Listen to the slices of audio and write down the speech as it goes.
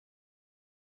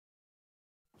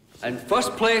And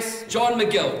first place, John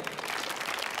McGill.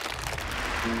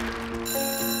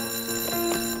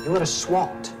 You are a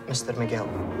swot, Mr. McGill.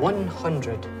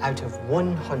 100 out of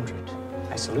 100.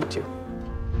 I salute you.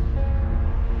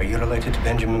 Are you related to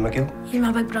Benjamin McGill? He's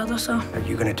my big brother, sir. Are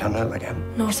you going to turn out like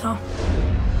him? No, sir.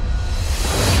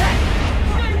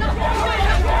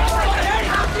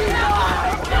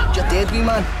 You're dead, wee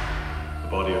man. The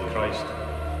body of Christ.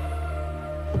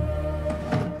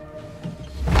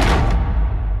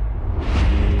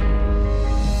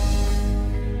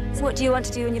 So what do you want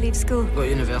to do when you leave school? Go to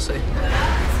university.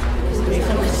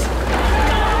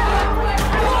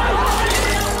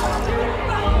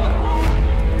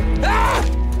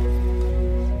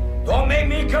 Don't make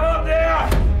me come up there!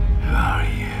 Who are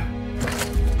you?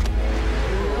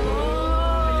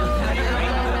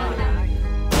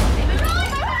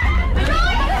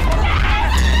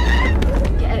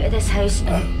 Get out of this house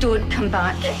and don't come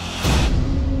back.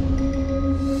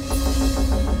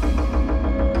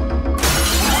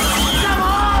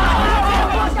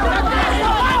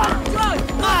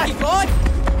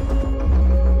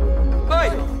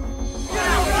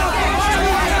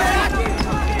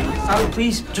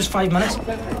 Please, just 5 minutes.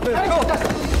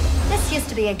 This used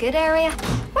to be a good area.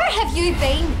 Where have you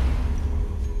been?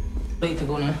 Ready to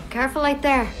go now. Careful out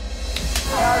there.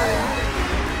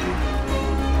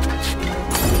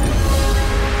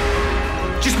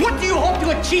 Just what do you hope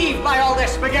to achieve by all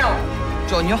this, McGill?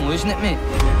 John, you're losing it, mate.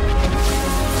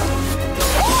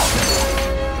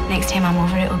 Next time I'm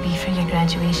over, it'll be for your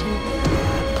graduation.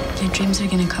 Your dreams are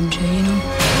gonna come true, you know.